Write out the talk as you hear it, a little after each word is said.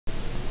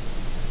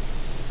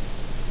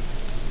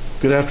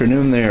Good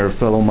afternoon there,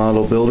 fellow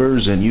model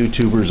builders and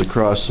YouTubers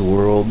across the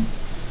world.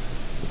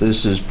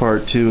 This is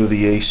part 2 of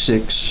the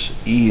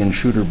A-6E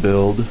Intruder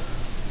build,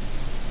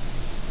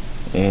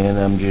 and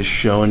I'm just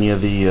showing you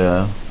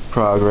the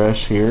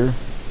progress here.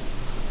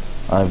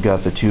 I've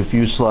got the two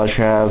fuselage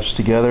halves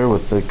together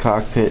with the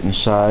cockpit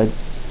inside,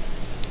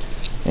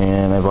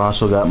 and I've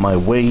also got my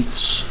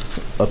weights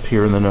up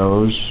here in the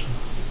nose,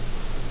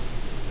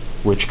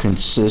 which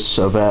consists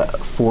of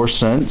 4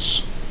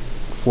 cents,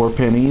 4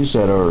 pennies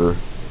that are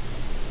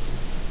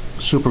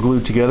super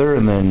glued together,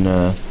 and then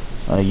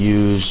I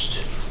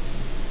used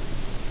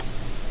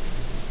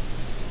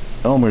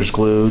Elmer's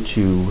glue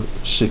to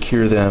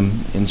secure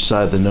them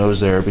inside the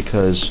nose there,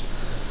 because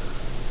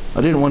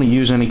I didn't want to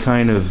use any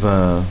kind of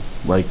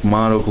like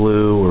mono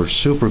glue or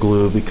super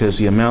glue, because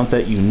the amount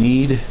that you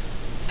need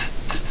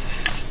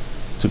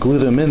to glue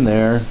them in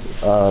there,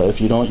 if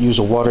you don't use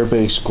a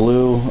water-based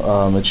glue,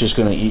 it's just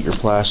going to eat your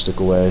plastic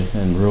away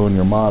and ruin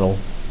your model.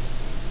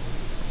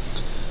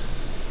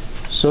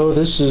 So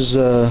this is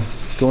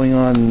going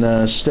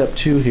on step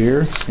 2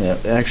 here. Yeah,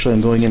 actually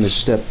I'm going into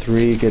step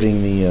 3,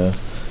 getting the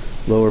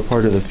lower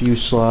part of the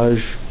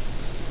fuselage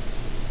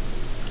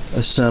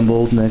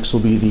assembled. Next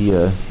will be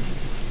the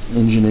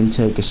engine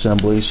intake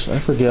assemblies.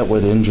 I forget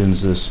what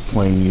engines this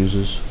plane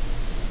uses.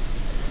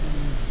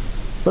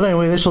 But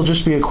anyway, this will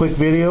just be a quick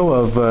video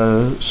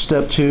of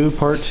step 2,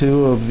 part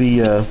 2 of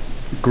the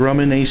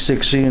Grumman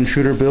A-6E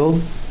Intruder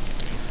build.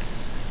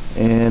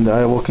 And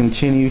I will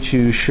continue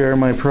to share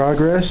my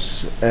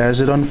progress as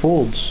it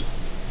unfolds.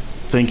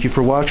 Thank you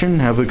for watching,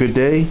 have a good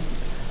day,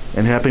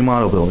 and happy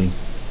model building.